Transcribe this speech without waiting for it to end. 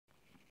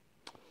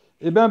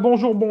Eh ben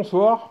bonjour,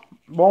 bonsoir.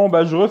 Bon,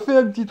 bah je refais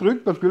un petit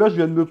truc parce que là je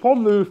viens de me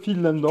prendre le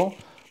fil là-dedans.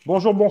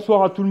 Bonjour,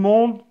 bonsoir à tout le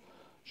monde.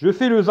 Je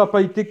fais le Zap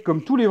High Tech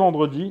comme tous les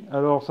vendredis.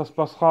 Alors ça se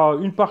passera,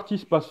 une partie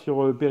se passe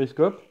sur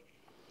Periscope.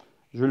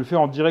 Je le fais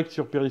en direct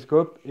sur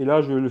Periscope et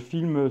là je le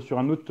filme sur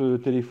un autre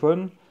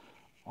téléphone.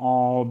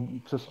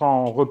 Ce sera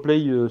en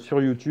replay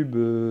sur YouTube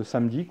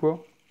samedi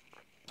quoi.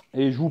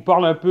 Et je vous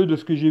parle un peu de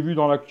ce que j'ai vu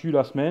dans l'actu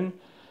la semaine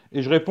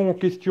et je réponds aux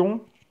questions.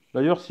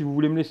 D'ailleurs, si vous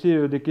voulez me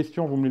laisser des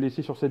questions, vous me les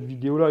laissez sur cette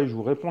vidéo-là et je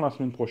vous réponds la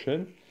semaine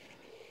prochaine.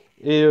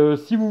 Et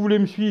si vous voulez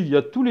me suivre, il y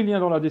a tous les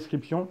liens dans la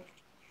description.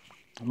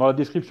 Dans la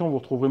description, vous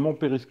retrouverez mon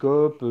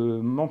Periscope,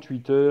 mon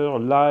Twitter,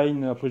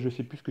 Line, après je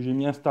sais plus ce que j'ai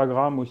mis,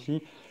 Instagram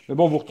aussi. Mais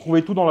bon, vous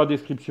retrouvez tout dans la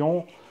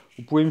description.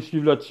 Vous pouvez me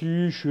suivre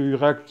là-dessus, je suis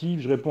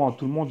réactif, je réponds à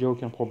tout le monde, il n'y a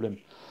aucun problème.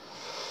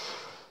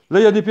 Là,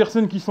 il y a des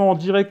personnes qui sont en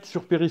direct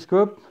sur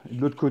Periscope. Et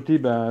de l'autre côté,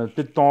 ben,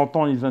 peut-être de temps en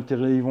temps, ils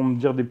vont me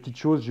dire des petites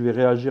choses, je vais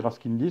réagir à ce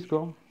qu'ils me disent,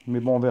 quoi. Mais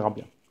bon, on verra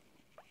bien.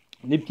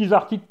 Les petits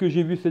articles que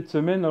j'ai vus cette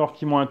semaine, alors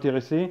qui m'ont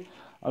intéressé.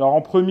 Alors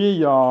en premier, il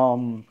y a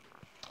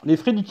les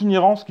frais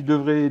d'itinérance qui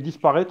devraient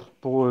disparaître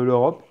pour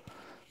l'Europe.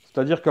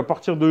 C'est-à-dire qu'à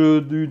partir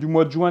du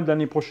mois de juin de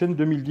l'année prochaine,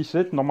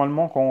 2017,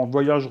 normalement, quand on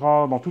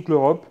voyagera dans toute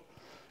l'Europe,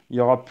 il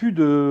n'y aura plus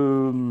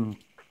de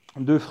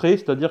frais.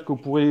 C'est-à-dire que vous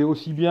pourrez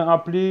aussi bien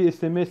appeler,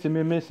 SMS,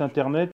 MMS, Internet